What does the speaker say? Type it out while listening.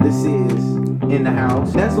in the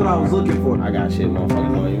house. That's what I was looking for. I got shit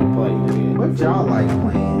motherfuckers don't even play, nigga. What y'all like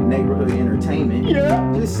playing? Neighborhood entertainment?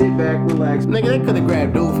 Yeah. Just sit back, relax. Nigga, they could have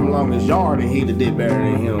grabbed dude from Longest Yard and he'd have did better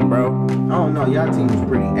than him, bro. I don't know, y'all team was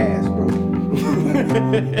pretty ass, bro.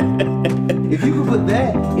 If you could put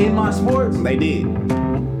that in my sports, They did.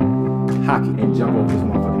 Hockey. and jump over this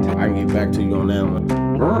motherfucking I can get back to you on that one.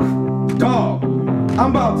 time. Dog,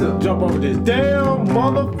 I'm about to Jump over this damn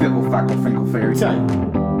mother. fickle, fackle, finkle, fairy tale.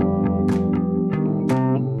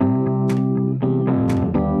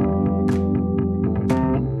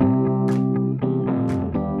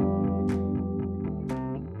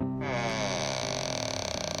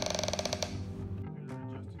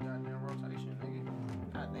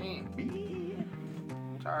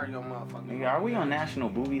 Tired of your motherfucking. Nigga, are we on national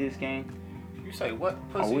booby this game? You say what?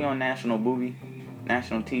 Are Pussy? we on national booby?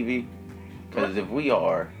 National TV? Because if we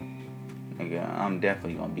are, nigga, I'm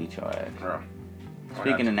definitely gonna beat your ass. Bro.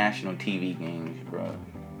 Speaking of national TV games, bro,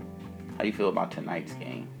 how do you feel about tonight's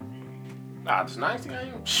game? Tonight's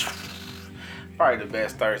game? Probably the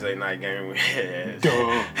best Thursday night game we had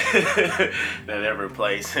that ever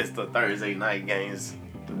played since the Thursday night games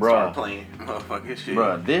started playing motherfucking shit.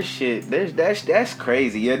 Bro, this shit, that's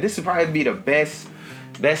crazy. Yeah, this would probably be the best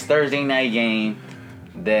Thursday night game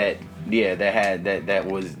that's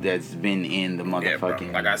been in the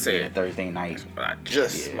motherfucking like I said, Thursday night. But I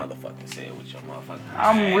just motherfucking said with your motherfucking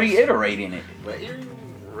I'm ass. reiterating it. But you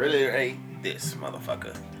really hate this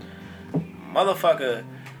motherfucker. Motherfucker,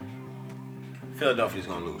 Philadelphia's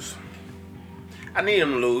gonna lose. I need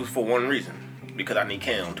him to lose for one reason. Because I need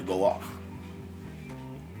Cam to go off.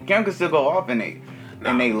 Cam can still go off and they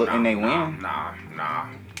win. Nah,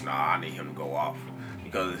 I need him to go off.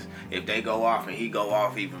 Because if they go off and he go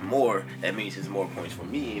off even more, that means there's more points for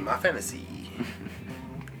me in my fantasy.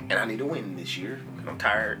 And I need to win this year. Because I'm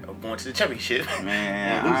tired of going to the championship.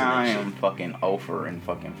 Man, and losing I that am shit. fucking over in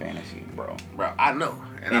fucking fantasy, bro. Bro, I know.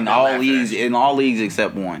 And In I'm all not leagues, fantasy. in all leagues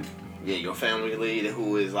except one. Yeah, your family league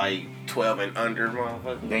who is like 12 and under,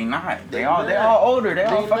 motherfucker. They not. They They all older. They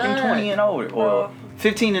all fucking not. 20 and older. Or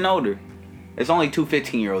 15 and older. It's only two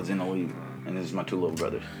 15-year-olds in the league. And this is my two little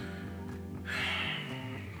brothers.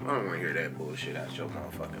 I don't want to hear that bullshit out your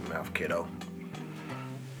motherfucking mouth, kiddo.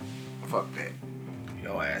 Fuck that.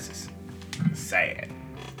 Your ass is sad.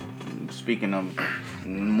 Speaking of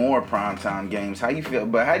more primetime games, how do you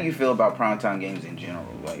feel about primetime games in general?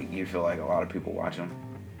 Like, you feel like a lot of people watch them?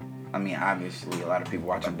 I mean, obviously a lot of people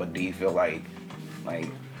watch them, but do you feel like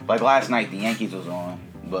last night the Yankees was on,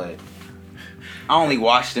 but I only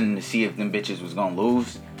watched them to see if them bitches was gonna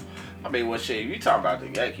lose. I mean, well, shit, you talk about the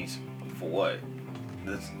Yankees for what?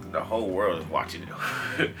 The whole world is watching it.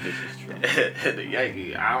 This is true. The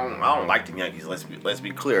Yankees, I don't like the Yankees. Let's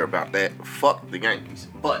be clear about that. Fuck the Yankees.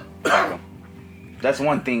 But That's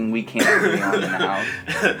one thing we can't agree on in the house.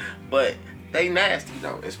 but they nasty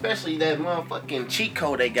though, especially that motherfucking cheat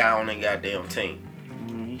code they got on their goddamn team.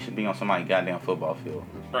 He should be on somebody's goddamn football field.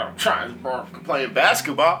 Bro, playing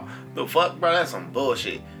basketball. The fuck, bro? That's some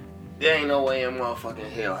bullshit. There ain't no way in motherfucking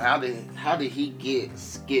hell. How did he get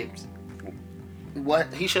skipped?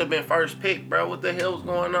 What? He should have been first pick, bro. What the hell's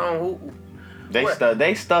going on? They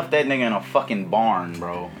stuffed that nigga in a fucking barn,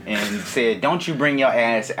 bro, and said, "Don't you bring your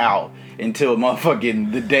ass out until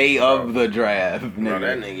motherfucking the day of the draft, nigga." Bro,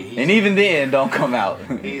 that nigga, and even then, don't come out.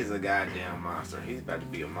 He's a goddamn monster. He's about to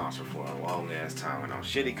be a monster for a long ass time, and I'm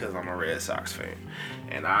shitty because I'm a Red Sox fan,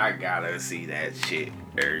 and I gotta see that shit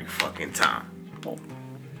every fucking time.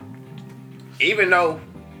 Even though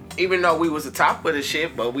we was the top of the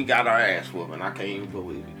shit, but we got our ass whooping. I can't even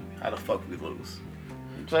believe it. How the fuck we lose?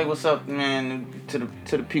 Say what's up, man, to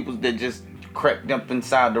the people that just crept up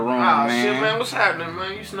inside the room, man. Shit, man, what's happening,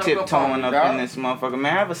 man? You snuck Tiptoeing up up in this motherfucker,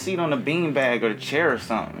 man. Have a seat on the beanbag or the chair or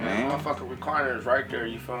something, Man, man. motherfucking recliner is right there,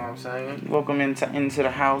 you feel what I'm saying? Welcome into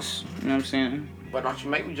the house, you know what I'm saying? But don't you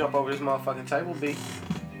make me jump over this motherfucking table, B.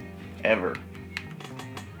 Ever.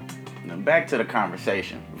 Now back to the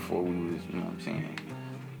conversation before we was, you know what I'm saying,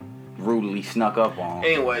 rudely snuck up on.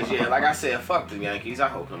 Anyways, yeah, like I said, fuck the Yankees. I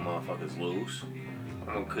hope them motherfuckers lose.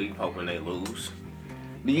 I'm gonna keep hoping they lose.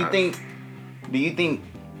 Do you think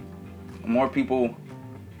more people,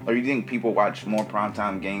 or you think people watch more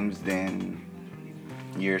primetime games than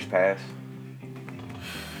years past?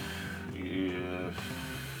 Yeah.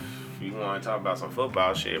 If you want to talk about some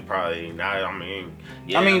football shit, probably not. I mean,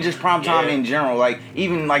 yeah. I mean, just primetime in general. Like,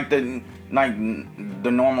 even like the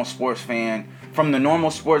normal sports fan, from the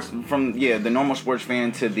normal sports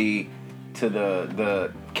fan to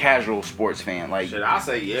the casual sports fan. Like, Should I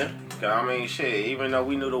say yeah? 'Cause, I mean, shit, even though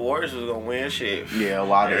we knew the Warriors was going to win, shit. Yeah, a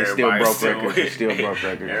lot of it still everybody broke records. It still broke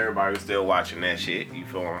records. Everybody was still watching that shit. You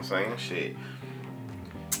feel what I'm saying? Shit.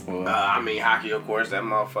 Well, I mean, hockey, of course, that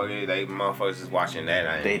motherfuckers is watching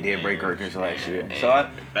that. they did break records last year. And So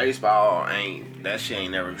baseball that shit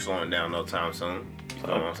ain't never slowing down no time soon. You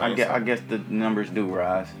know what I'm saying? I guess the numbers do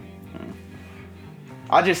rise.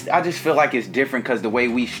 I just feel like it's different because the way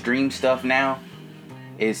we stream stuff now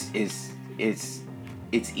is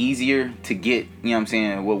it's easier to get, you know what I'm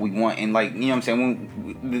saying, what we want. And like, you know what I'm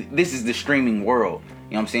saying, this is the streaming world.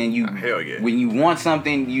 You know what I'm saying? Hell yeah. When you want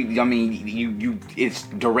something, you it's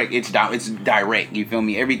direct, it's direct, you feel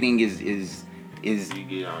me? Everything is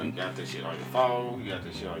you got this shit on your phone, you got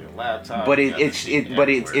this shit on your laptop. But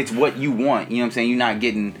it's what you want, you know what I'm saying? You're not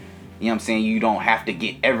getting, you know what I'm saying, you don't have to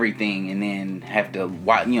get everything and then have to, you know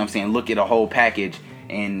what I'm saying, look at a whole package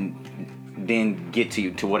and then get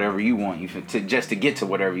to whatever you want. Just to get to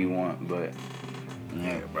whatever you want. But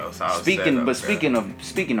yeah, bro. So speaking of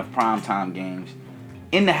primetime games,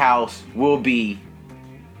 In the House will be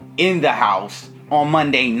in the house on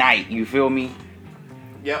Monday night. You feel me?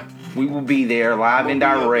 Yep. We will be there live and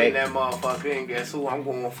direct. That motherfucker, and guess who I'm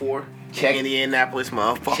going for? Check Indianapolis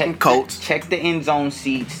motherfucking Colts. Check the end zone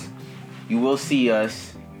seats. You will see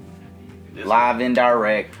us live and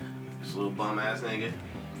direct. This little bum ass nigga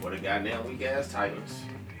for the goddamn weak ass Titans.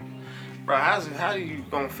 Bro, how you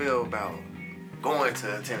gonna feel about going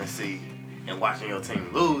to Tennessee and watching your team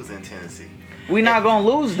lose in Tennessee? We're not gonna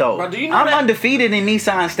lose though. Bro, do you know I'm that? undefeated in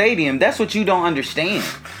Nissan Stadium. That's what you don't understand.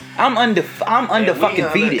 I'm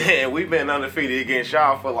undefeated. And we've been undefeated against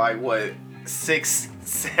y'all for like what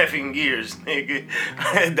 6-7 years, nigga.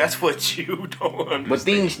 That's what you don't understand.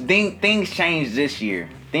 But things changed this year.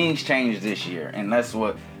 Things changed this year, and that's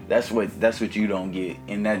what you don't get.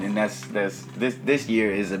 And that's this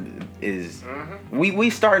year is Mm-hmm. we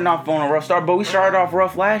starting off on a rough start, but we started off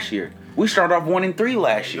rough last year. We started off 1-3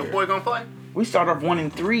 last year. Your boy gonna play? We started off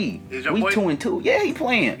 1-3. Is your We boy? 2-2. Yeah, he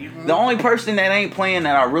playing. Mm-hmm. The only person that ain't playing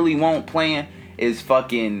that I really won't playing is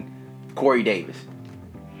fucking Corey Davis,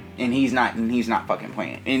 and he's not fucking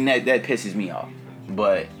playing, and that pisses me off.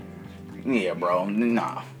 But yeah, bro,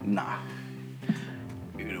 nah.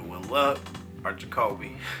 Either with Luck or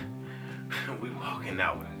Jacoby, we walking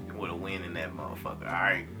out with a win in that motherfucker. All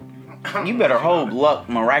right. You better hope Luck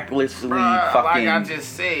miraculously Bruh, fucking. like I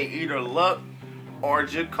just said, either Luck or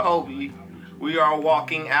Jacoby, we are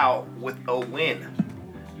walking out with a win.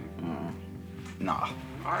 Nah.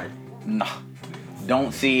 Alright. Nah.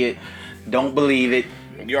 Don't see it. Don't believe it.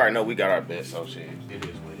 You already know we got our best, so shit. It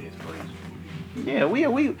is what it is, please. Yeah,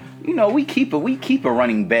 we keep a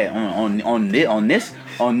running bet on this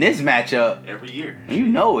matchup. Every year. You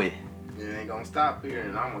know it. It ain't gonna stop here,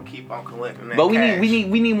 and I'm gonna keep on collecting that But we cash.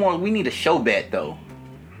 need more. We need a show bet though.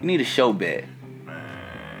 We need a show bet.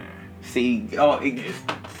 See,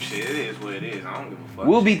 Shit, it is what it is. I don't give a fuck.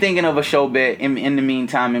 we'll be thinking of a show bet in the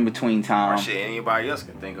meantime, in between Or time. shit, anybody else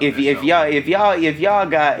can think of. If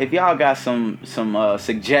y'all got some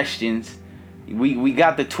suggestions, we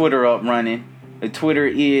got the Twitter up running. The Twitter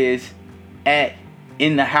is at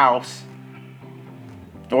in the house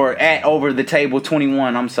or at over the table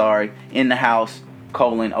 21. I'm sorry, in the house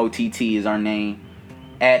 :OTT is our name.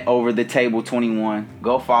 At over the table 21.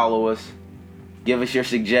 Go follow us. Give us your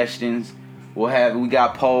suggestions. We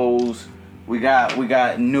got polls. We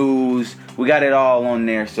got news. We got it all on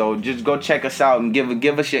there. So just go check us out and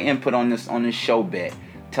give us your input on this show bet.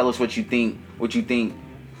 Tell us what you think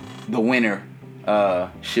the winner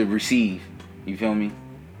should receive. You feel me?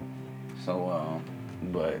 So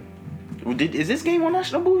but is this game on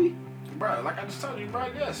National Movie? Bro, like I just told you, bro,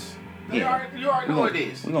 yes. You Yeah. already know what it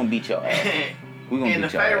is. We're gonna beat your ass. And the beat your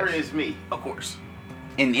favorite ass. is me, of course.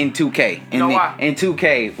 In 2K. You know why? In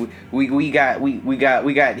 2K, we got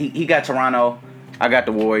he got Toronto, I got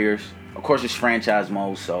the Warriors. Of course it's franchise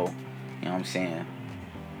mode, so you know what I'm saying.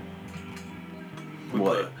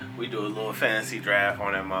 We do a little fantasy draft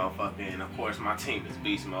on that motherfucker, and of course my team is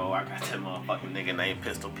beast mode. I got that motherfucking nigga named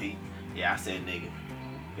Pistol Pete. Yeah, I said nigga,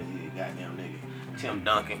 cause he's a goddamn nigga. Tim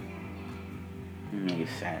Duncan. Nigga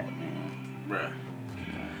sad, man. Bruh.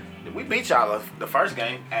 We beat y'all the first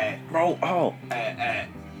game at who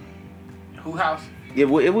house? It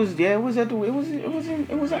was in Oaktown. It was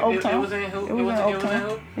in who? It was in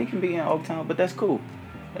Oaktown. It can be in Oaktown, but that's cool.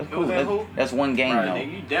 That's cool. was in who? That's one game Right, though.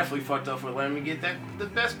 nigga, you definitely fucked up for letting me get the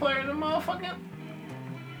best player in the motherfucking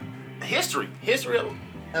history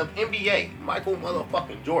of NBA, Michael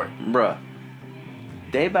motherfucking Jordan. Bruh.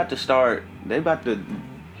 They about to.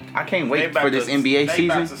 I can't wait for this NBA They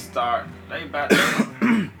season. about to start. They about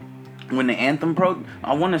to. When the anthem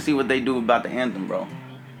I want to see what they do about the anthem, bro.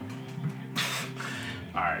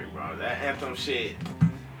 Bro, that anthem shit.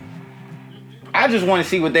 I just want to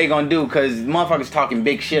see what they gonna do because motherfuckers talking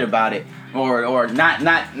big shit about it, or not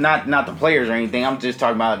the players or anything. I'm just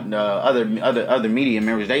talking about other media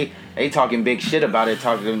members. They talking big shit about it,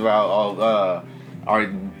 talking about are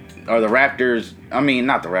the Raptors? I mean,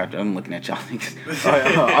 not the Raptors. I'm looking at y'all.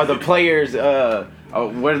 Are the players?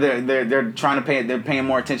 What they're trying to pay? They're paying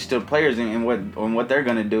more attention to the players and what they're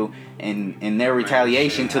gonna do, and their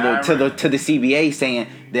retaliation to the CBA saying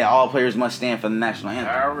that all players must stand for the national anthem.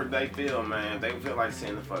 However they feel, man. They feel like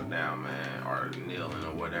sitting the fuck down, man, or kneeling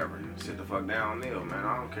or whatever. Sit the fuck down, kneel, man.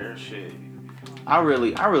 I don't care shit. I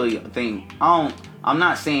really think I'm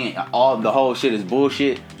not saying the whole shit is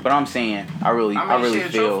bullshit, but I'm saying I really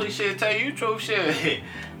shit, feel. Truthfully, shit, tell you truth, shit.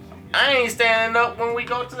 I ain't standing up when we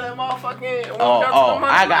go to that motherfucking.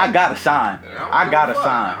 I got a sign. I got a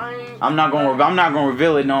sign. I'm not gonna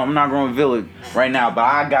reveal it. No, I'm not gonna reveal it right now. But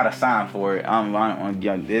I got a sign for it.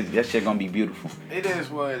 That shit gonna be beautiful. It is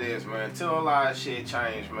what it is, man. Till a lot of shit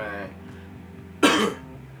change, man.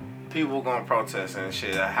 People gonna protest and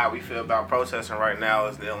shit. How we feel about protesting right now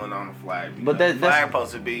is kneeling on the flag. But the flag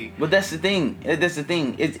supposed to be. But that's the thing.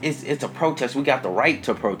 It's a protest. We got the right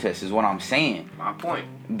to protest. Is what I'm saying. My point.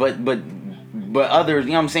 But others,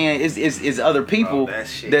 you know what I'm saying? Is other people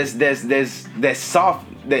that's soft.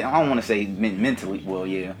 That I don't want to say mentally. Well,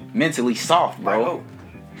 yeah, mentally soft, bro. Like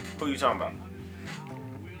who you talking about?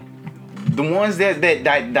 The ones that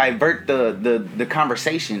divert the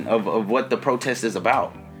conversation of what the protest is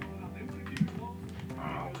about.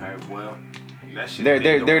 Okay, well, that shit.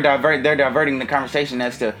 They're diverting the conversation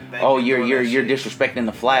as to you're disrespecting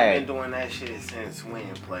the flag. They've been doing that shit since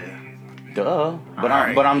when, player? Duh. But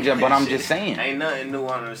I'm just saying. Ain't nothing new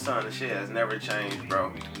under the sun. The shit has never changed,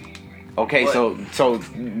 bro. Okay,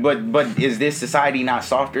 but is this society not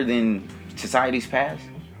softer than societies past?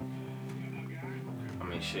 I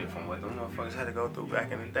mean, shit, from what them motherfuckers had to go through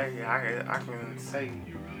back in the day, I can say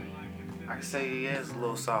yeah, it's a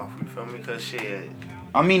little soft. You feel me? Cause shit.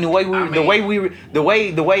 I mean, the way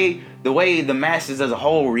the masses as a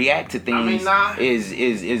whole react to things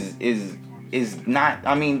is not.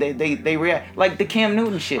 I mean, they react like the Cam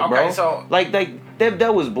Newton shit, bro. So like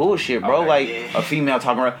that was bullshit, bro. A female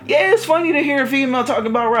talking about. Yeah, it's funny to hear a female talking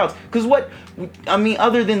about routes. Cause what I mean,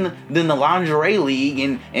 other than the lingerie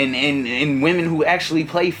league and women who actually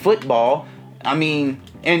play football, I mean,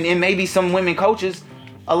 and maybe some women coaches.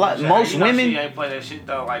 Most women. She ain't play that shit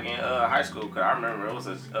though, like in high school. Cause I remember it was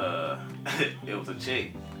a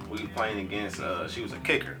chick. We was playing against. She was a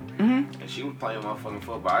kicker, and she was playing motherfucking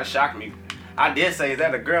football. It shocked me. I did say, is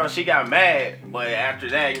that a girl? And she got mad, but after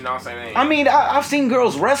that, you know what I'm saying? I mean, I've seen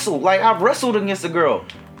girls wrestle. Like I've wrestled against a girl,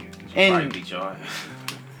 and beat your ass.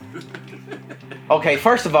 Okay,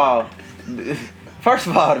 first of all, the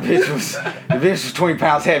bitch was 20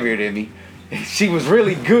 pounds heavier than me. She was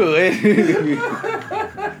really good.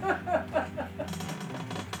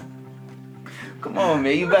 Come on,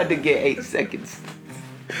 man. You about to get 8 seconds.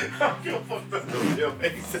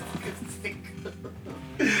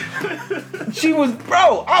 She was,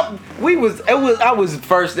 bro. I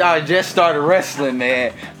just started wrestling,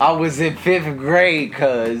 man. I was in 5th grade,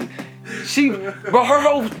 cuz her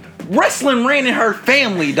whole wrestling ran in her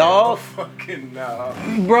family, dog. Fucking no.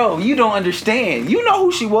 Bro, you don't understand. You know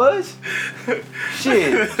who she was.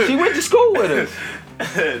 Shit, she went to school with us.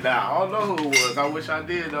 Nah, I don't know who it was. I wish I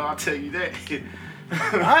did, though. I'll tell you that.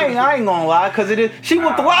 I ain't gonna lie, cause she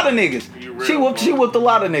whooped a lot of niggas. She whooped a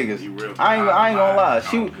lot of niggas. I ain't gonna lie.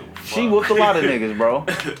 She whooped a lot of niggas, bro.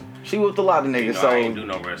 She whooped a lot of niggas. I ain't do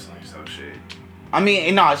no wrestling, so shit. I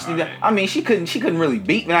mean, no. She couldn't really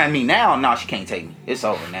beat me. I mean, now, no, she can't take me. It's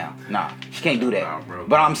over now. Nah, she can't do that. Nah, bro,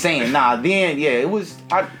 but I'm saying, then, yeah, it was.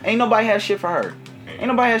 Ain't nobody had shit for her. Ain't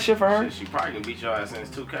nobody had shit for her. She probably can beat your ass since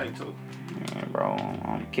 2K too. Man, bro,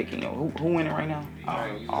 I'm kicking you. Who winning right now?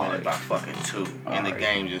 You winning by fucking 2, and the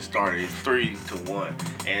game just started. It's 3-1,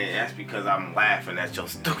 and that's because I'm laughing at your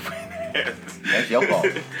stupid ass. That's your fault.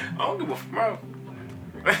 I don't give a fuck, bro.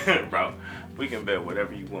 Bro, we can bet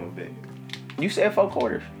whatever you want to bet. You said 4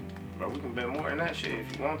 quarters. Bro, we can bet more than that shit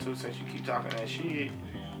if you want to, since you keep talking that shit.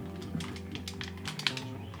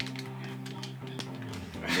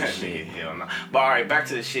 Shit, hell no. But alright, back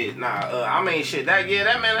to the shit. Nah, I mean shit. That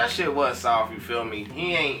shit was soft. You feel me?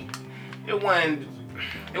 It wasn't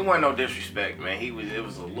no disrespect, man. It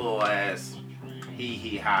was a little ass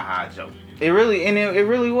ha joke. It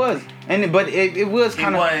really was. But it was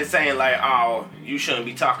kind of. He wasn't saying like, oh, you shouldn't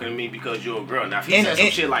be talking to me because you're a girl. Now if he said some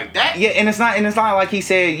shit like that, yeah, and it's not like he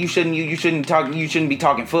said you shouldn't be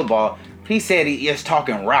talking football. He said he is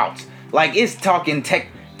talking routes. Like it's talking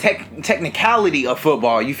technicality of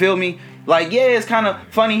football. You feel me? Like, yeah, it's kind of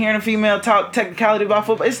funny hearing a female talk technicality about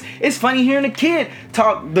football. It's funny hearing a kid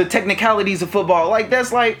talk the technicalities of football. Like,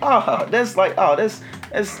 that's like, that's like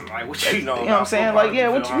what you know. You know what I'm saying? Like, yeah,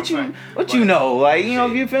 what you know? Like, you know,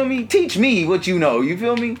 you feel me? Teach me what you know. You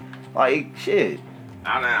feel me? Like, shit.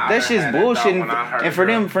 That shit's bullshit. And for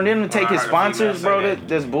them to take his sponsors, bro,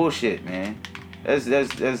 that's bullshit, man.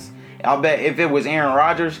 That's. I'll bet if it was Aaron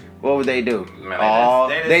Rodgers, what would they do? Man,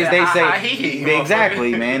 they say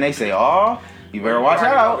exactly, man. They say, you better watch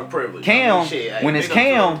out. Cam, when it's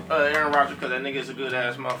Cam, Aaron Rodgers, because that nigga's a good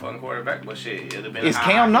ass motherfucking quarterback, but shit, it'd have been. Is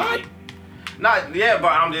Cam not? Not, yeah,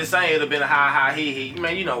 but I'm just saying it'd have been a high he.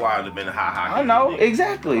 Man, you know why it'd have been a high. I know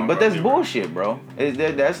exactly, but that's bullshit, bro.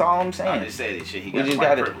 That's all I'm saying. I just said it, shit. He got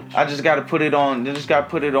I just gotta put it on. Just gotta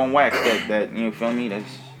put it on wax. That you feel me?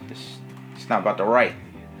 It's not about the right.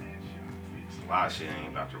 A lot of shit ain't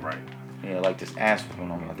about the right. Yeah, like this ass whooping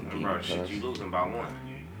I'm about to get. Bro, shit, you losing by 1.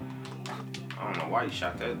 I don't know why you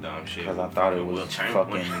shot that dumb shit. Because I thought it was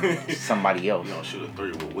fucking somebody else. You don't shoot a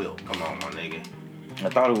 3 with Will. Come on, my nigga. I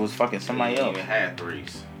thought it was fucking somebody else. They even had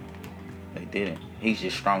 3s. They didn't. He's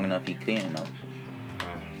just strong enough he can, though.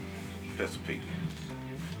 Pistol peek.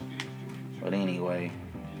 But anyway.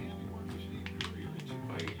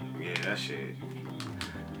 Like, yeah, that shit.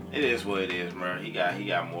 It is what it is, bro. He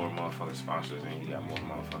got more motherfucking sponsors and he got more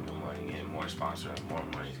motherfucking money and more sponsors and more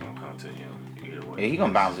money's gonna come to him. Either way. Yeah, he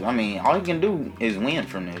gonna bounce it. I mean, all he can do is win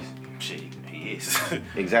from this. Shit, he is.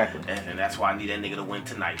 Exactly. And that's why I need that nigga to win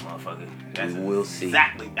tonight, motherfucker. We'll see.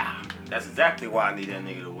 That's exactly why I need that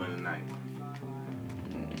nigga to win tonight.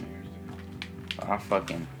 I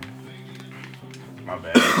fucking. My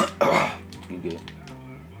bad. You good.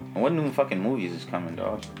 And what new fucking movies is coming,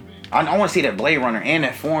 dog? I want to see that Blade Runner and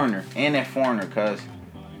that Foreigner. Cuz.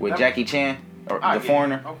 With Jackie Chan. Or The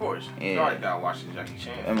Foreigner. Of course. Yeah. You already gotta watch the Jackie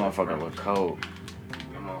Chan. That motherfucker look cold.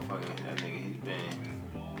 That nigga,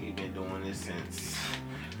 he been doing this since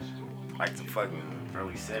like the fucking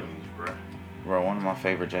early 70s, bro. Bro, one of my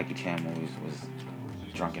favorite Jackie Chan movies was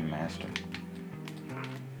Drunken Master.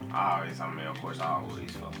 Of course, I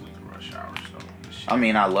always fuck with the Rush Hour stuff. I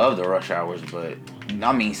mean, I love the Rush Hours, but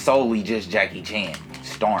I mean solely just Jackie Chan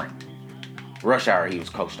starring. Rush Hour, he was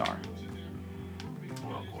co-starring.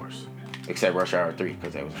 Well, of course. Except Rush Hour 3,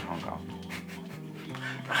 because that was in Hong Kong.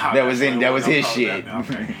 That was his shit.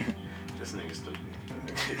 Okay. This nigga stupid.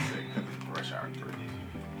 Rush Hour 3.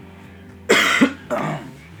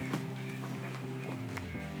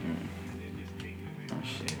 Oh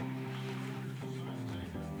shit.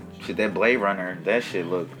 Shit, that Blade Runner, that shit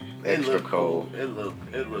look extra cold. It look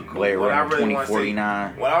cool. Blade Runner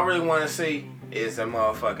 2049. What I really want to see is that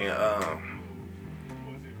motherfucking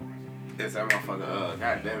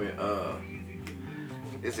God damn it,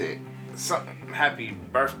 is it something Happy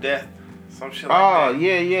Birthday? Some shit like that. Oh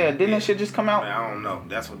yeah. Didn't that shit just come out? Man, I don't know.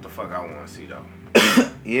 That's what the fuck I want to see though.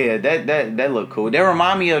 Yeah, that look cool. That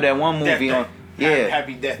remind me of that one movie on. Yeah,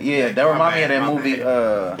 Happy Death. Yeah, that remind me of that movie.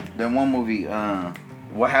 That one movie.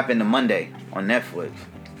 What Happened to Monday on Netflix.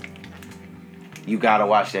 You gotta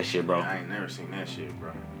watch that shit, bro. Yeah, I ain't never seen that shit,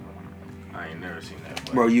 bro.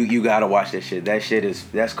 Bro, you gotta watch that shit. That shit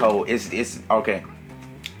that's cold. It's okay.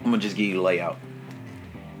 I'm gonna just give you the layout.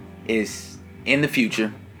 It's in the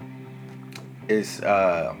future. It's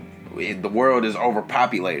the world is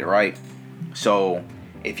overpopulated, right? So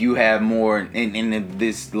if you have more, and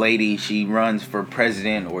this lady, she runs for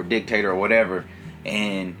president or dictator or whatever,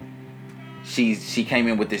 and she came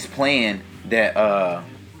in with this plan that of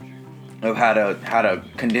how to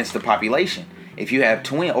condense the population. If you have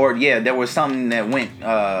twin, or there was something that went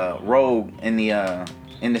rogue in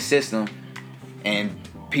the system, and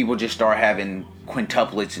people just start having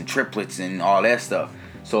quintuplets and triplets and all that stuff.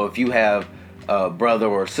 So if you have a brother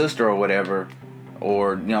or sister or whatever,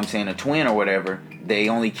 or you know what I'm saying, a twin or whatever, they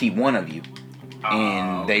only keep one of you,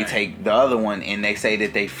 and they take the other one, and they say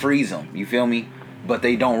that they freeze them. You feel me? But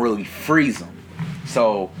they don't really freeze them.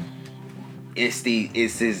 So it's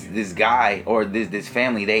this guy or this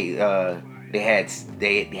family. They had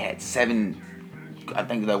 7. I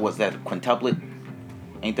think that was that quintuplet.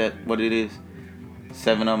 Ain't that what it is?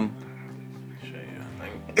 7 of them.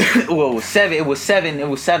 Well, it was 7. It was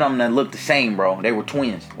 7 of them that looked the same, bro. They were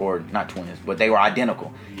twins, or not twins, but they were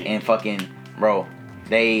identical. Yeah. And fucking, bro,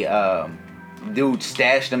 they dude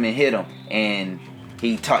stashed them and hit them, and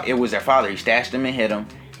he taught. It was their father. He stashed them and hit them,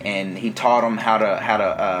 and he taught them how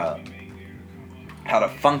to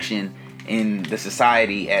function in the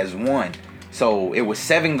society as one. So it was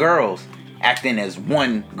 7 girls acting as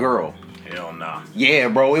one girl. Hell nah. Yeah,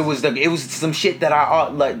 bro, it was some shit that I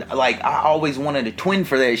always wanted a twin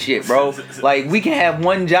for that shit, bro. Like we can have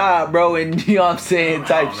one job, bro, and you know what I'm saying,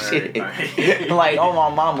 type shit. Like on my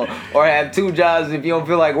mama, or have two jobs if you don't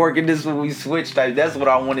feel like working this one, we switch type. That's what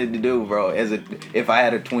I wanted to do, bro. If I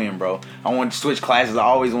had a twin, bro, I wanted to switch classes. I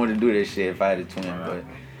always wanted to do this shit if I had a twin, but.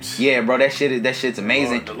 Yeah, bro, that shit's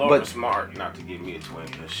amazing. The Lord was smart not to give me a twin,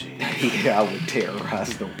 cause shit. Yeah, I would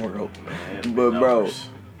terrorize the world. Man,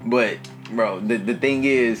 But bro, the thing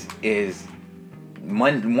is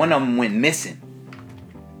one of them went missing,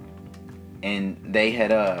 and they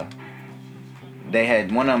had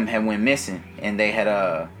one of them had went missing, and they had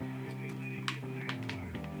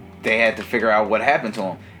to figure out what happened to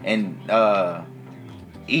him, and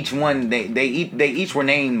each one they each were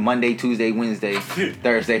named Monday, Tuesday, Wednesday,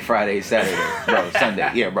 Thursday, Friday, Saturday, bro, Sunday.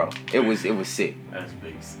 Yeah, bro, it was sick. That's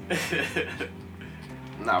beast.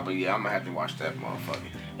 Nah, but yeah, I'm gonna have to watch that motherfucker.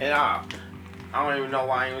 And I don't even know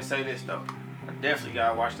why I even say this though. I definitely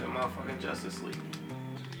gotta watch that motherfucking Justice League.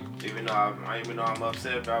 Even though I'm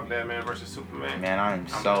upset about Batman versus Superman. Man,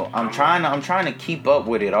 I'm trying to keep up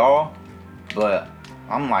with it all, but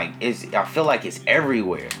I'm like I feel like it's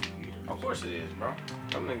everywhere. Of course it is, bro.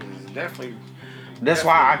 Some niggas is definitely. That's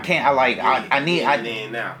why I can't. I need. Getting it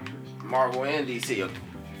in now. Marvel and DC,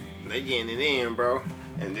 they getting it in, bro.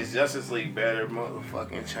 And this Justice League better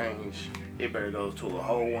motherfucking change. It better go to a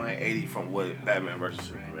whole 180 from what Batman vs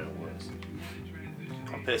Superman was.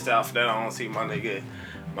 I'm pissed off for that. I don't see my nigga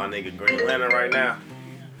Green Lantern right now.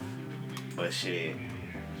 But shit,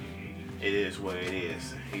 it is what it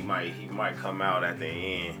is. He might come out at the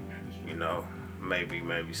end, you know, maybe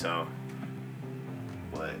so.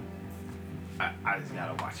 But I just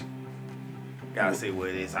gotta watch it. Gotta see what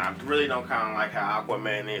it is. I really don't kind of like how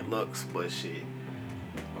Aquaman it looks, but shit.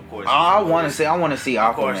 Of course. I want to see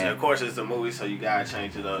Aquaman. Of course, it's a movie, so you gotta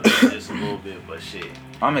change it up just a little bit. But shit,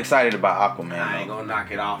 I'm excited about Aquaman. I ain't gonna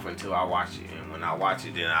knock it off until I watch it, and when I watch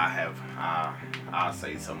it, then I'll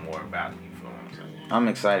say some more about it. You feel what I'm saying? I'm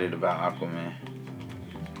excited about Aquaman.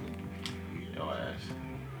 Your ass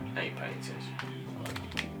ain't paying attention.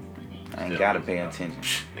 I ain't gotta pay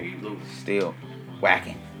attention. Nigga, you lose. Still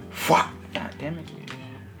whacking. Fuck. God damn it. Yeah.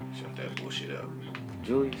 Shut that bullshit up.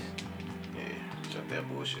 Julius. Yeah, shut that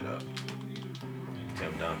bullshit up.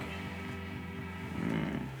 Tim Duncan.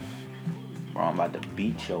 Bro, I'm about to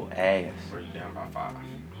beat your ass. We're down by 5.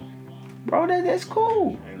 Bro, that's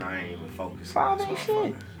cool. And I ain't even focused. 5 ain't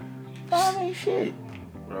shit. 5 ain't shit.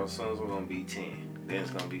 Bro, soon as we're gonna be 10. Then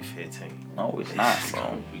it's gonna be 15. No, it's not, It's bro.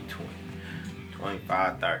 gonna be 20.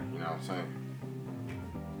 25, 30. You know what I'm saying?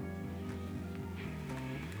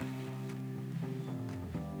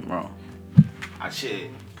 Bro. I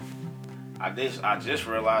just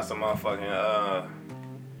realized the motherfucking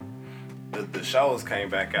the shows came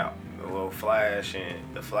back out. The little Flash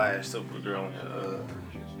and the Flash, Supergirl,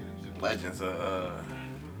 and Legends of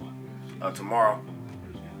Tomorrow.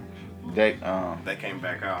 They came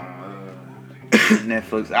back out on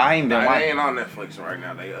Netflix. I ain't been they watching. ain't on Netflix right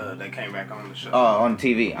now. They came back on the show. On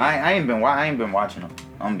TV. I ain't been watching them.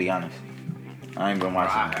 I'm gonna be honest. I ain't been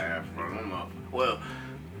watching I them. have, bro. Well,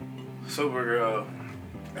 Supergirl.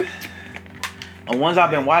 The ones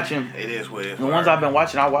I've been watching. It is what it is. The ones I've been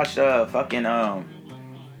watching, I watched fucking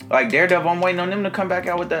like Daredevil. I'm waiting on them to come back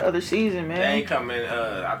out with that other season, man. They ain't coming.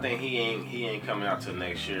 I think he ain't coming out till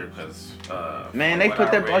next year because. Man, they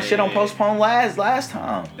put that shit on postpone last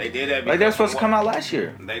time. They did that. Like they're supposed to come out last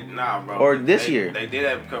year. Bro. Or this year. They did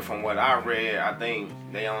that because from what I read, I think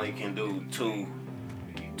they only can do two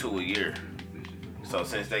a year. So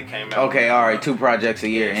since they came out. Okay, all right, 2 projects a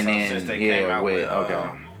year, and so then since they came out with okay.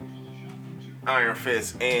 Iron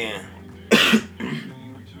Fist and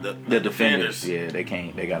the Defenders. Yeah, they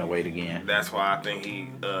can't. They gotta wait again. That's why I think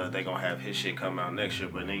they gonna have his shit come out next year.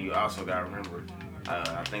 But then you also gotta remember,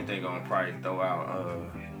 I think they gonna probably throw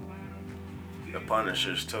out the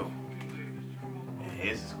Punishers too. And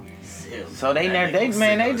his is gonna be silly. So they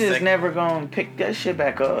just never gonna pick that shit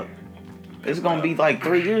back up. It's gonna be like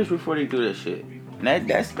 3 years before they do that shit. And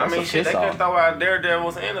that's I mean, shit, they could throw out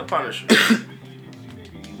Daredevils and the Punishers.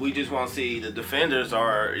 We just want to see the Defenders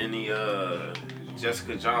are in the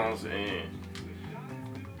Jessica Jones and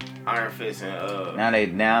Iron Fist and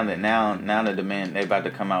now the demand they about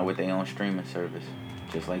to come out with their own streaming service,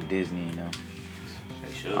 just like Disney, you know.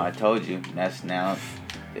 They should. I told you that's now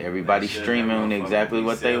everybody streaming exactly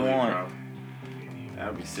what they want. Bro.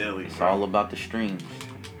 That'd be silly. It's bro. all about the streams.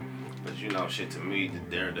 But you know, shit, to me, the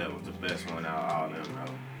Daredevil was the best one out of all them,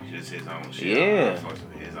 though. Just his own shit. Yeah.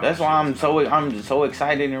 That's why I'm so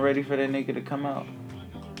excited and ready for that nigga to come out.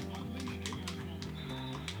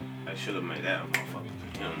 They should have made that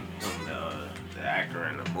motherfucker him the actor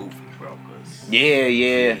in the movie, bro. Cause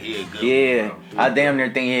Yeah. he a good one, bro. I damn near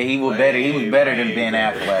think he was better. He was better than Ben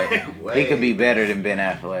Affleck. He could be better than Ben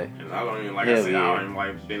Affleck. And I don't even I Hell said, yeah. I don't even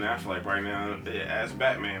like Ben Affleck right now as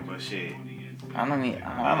Batman, but shit. I don't mean,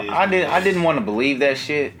 I didn't want to believe that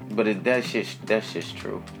shit, but that's just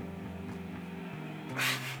true.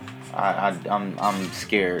 I'm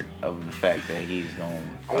scared of the fact that he's going.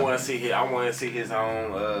 I want to see his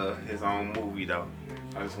own movie though.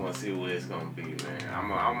 I just want to see what it's gonna be, man. I'm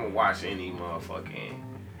gonna watch any motherfucking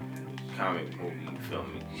comic movie, you feel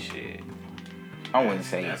me? Shit. I wouldn't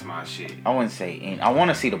say that's my shit. I wouldn't say any. I want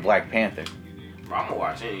to see the Black Panther. Bro, I'm gonna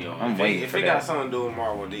watch any of them. I'm waiting for if it that. got something to do with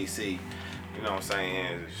Marvel DC, you know what I'm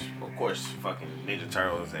saying? Of course, fucking Ninja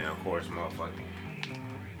Turtles and of course, motherfucking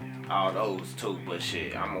all those too. But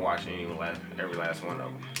shit, I'm gonna watch every last one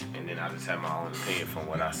of them, and then I just have my own opinion from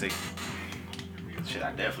what I see. Shit,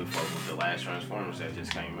 I definitely fuck with the last Transformers that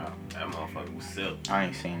just came out. That motherfucker was silk. I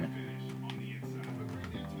ain't seen it.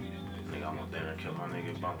 Nigga, I'm up there and kill my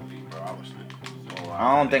nigga Bumblebee, bro.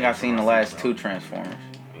 I don't think I've seen the last two Transformers.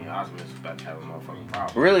 Yeah, Optimus was about to have a motherfucking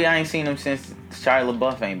problem. Really, I ain't seen them since Shia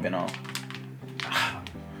LaBeouf ain't been on.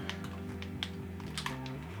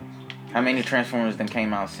 How many Transformers then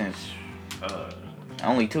came out since?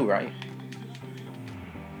 Only two, right?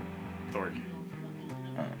 3.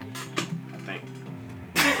 I think.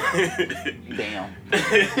 Damn.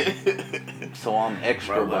 So I'm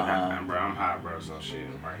extra behind. Bro, I'm hot, bro. So shit,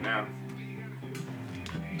 right now.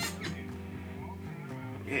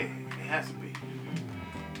 Yeah, it has to be.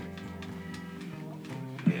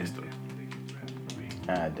 Yeah, it's 3.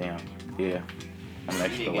 God damn. Yeah. I'm You extra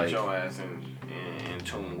need to get late. your ass in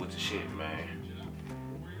tune with the shit, man.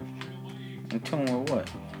 In tune with what?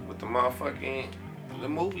 With the motherfucking the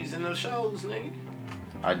movies and the shows, nigga.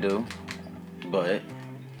 I do. But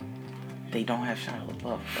they don't have Shia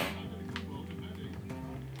LaBeouf, though.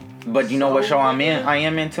 But you know what show I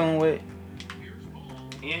am in tune with?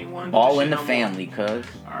 You ain't want All in the Family, cuz.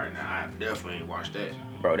 Alright, now I definitely ain't watched that.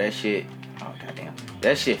 Bro, that shit. Oh, goddamn.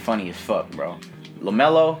 That shit funny as fuck, bro.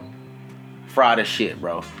 LaMelo, fried as shit,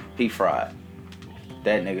 bro. He fried.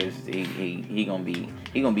 That nigga's he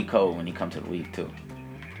gonna be cold when he come to the league too.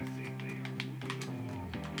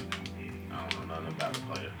 I don't know nothing about the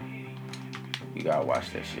player. You gotta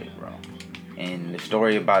watch that shit, bro. And the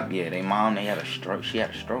story about they mom, they had a stroke. She had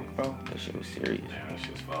a stroke, bro. That shit was serious. Damn, that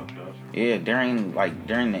shit's fucked up. Yeah, during the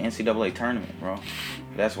NCAA tournament, bro.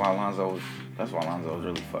 That's why Alonzo was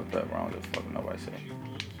really fucked up, bro. I don't give a fuck what nobody say.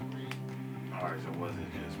 Alright, so was it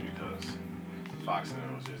just because Fox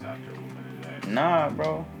was just out there whooping his ass? Nah,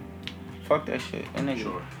 bro. Fuck that shit. That nigga.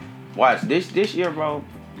 Sure. Watch this year, bro.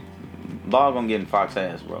 Ball gonna get in Fox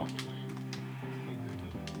ass, bro.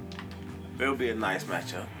 It'll be a nice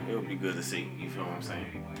matchup. It'll be good to see. You feel what I'm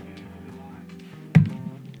saying?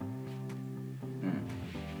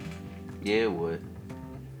 Yeah, it would.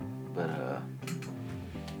 But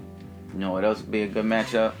you know what else would be a good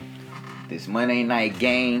matchup? This Monday night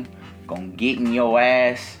game gonna get in your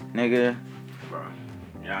ass, nigga. Bro,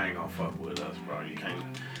 y'all ain't gonna fuck with us, bro. You can't.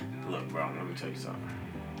 Look, bro, let me tell you something.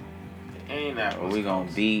 The Indianapolis We gonna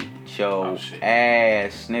Colts- beat your Oh, shit.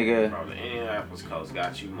 ass, nigga. Bro, the Indianapolis Colts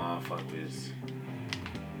got you motherfuckers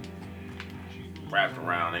wrapped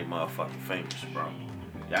around they motherfucking fingers, bro.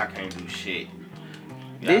 Y'all can't do shit.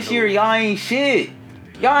 This year, y'all ain't shit.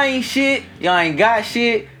 Y'all ain't shit. Y'all ain't got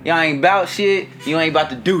shit. Y'all ain't about shit. You ain't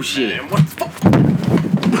about to do shit. Man, what the